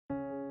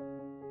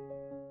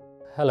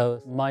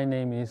Hello, my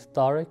name is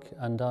Tariq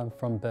and I'm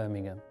from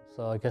Birmingham.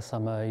 So I guess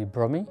I'm a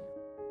Brummie.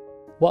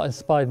 What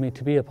inspired me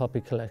to be a puppy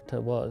collector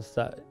was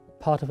that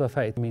part of our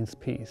faith means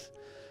peace,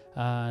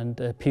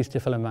 and peace to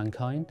fellow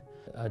mankind.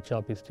 Our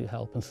job is to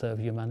help and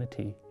serve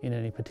humanity in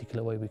any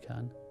particular way we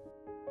can.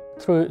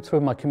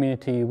 Through my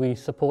community, we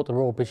support the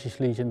Royal British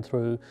Legion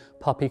through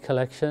puppy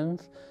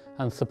collections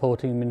and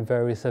supporting them in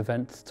various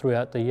events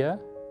throughout the year.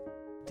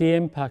 The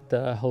impact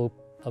that I hope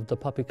of the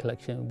puppy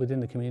collection within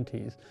the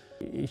communities,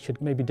 it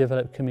should maybe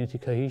develop community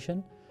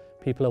cohesion.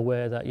 People are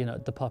aware that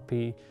the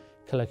puppy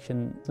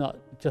collection is not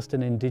just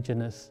an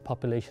indigenous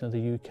population of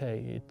the UK,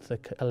 it's a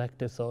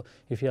collective, so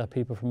if you have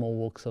people from all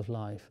walks of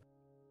life.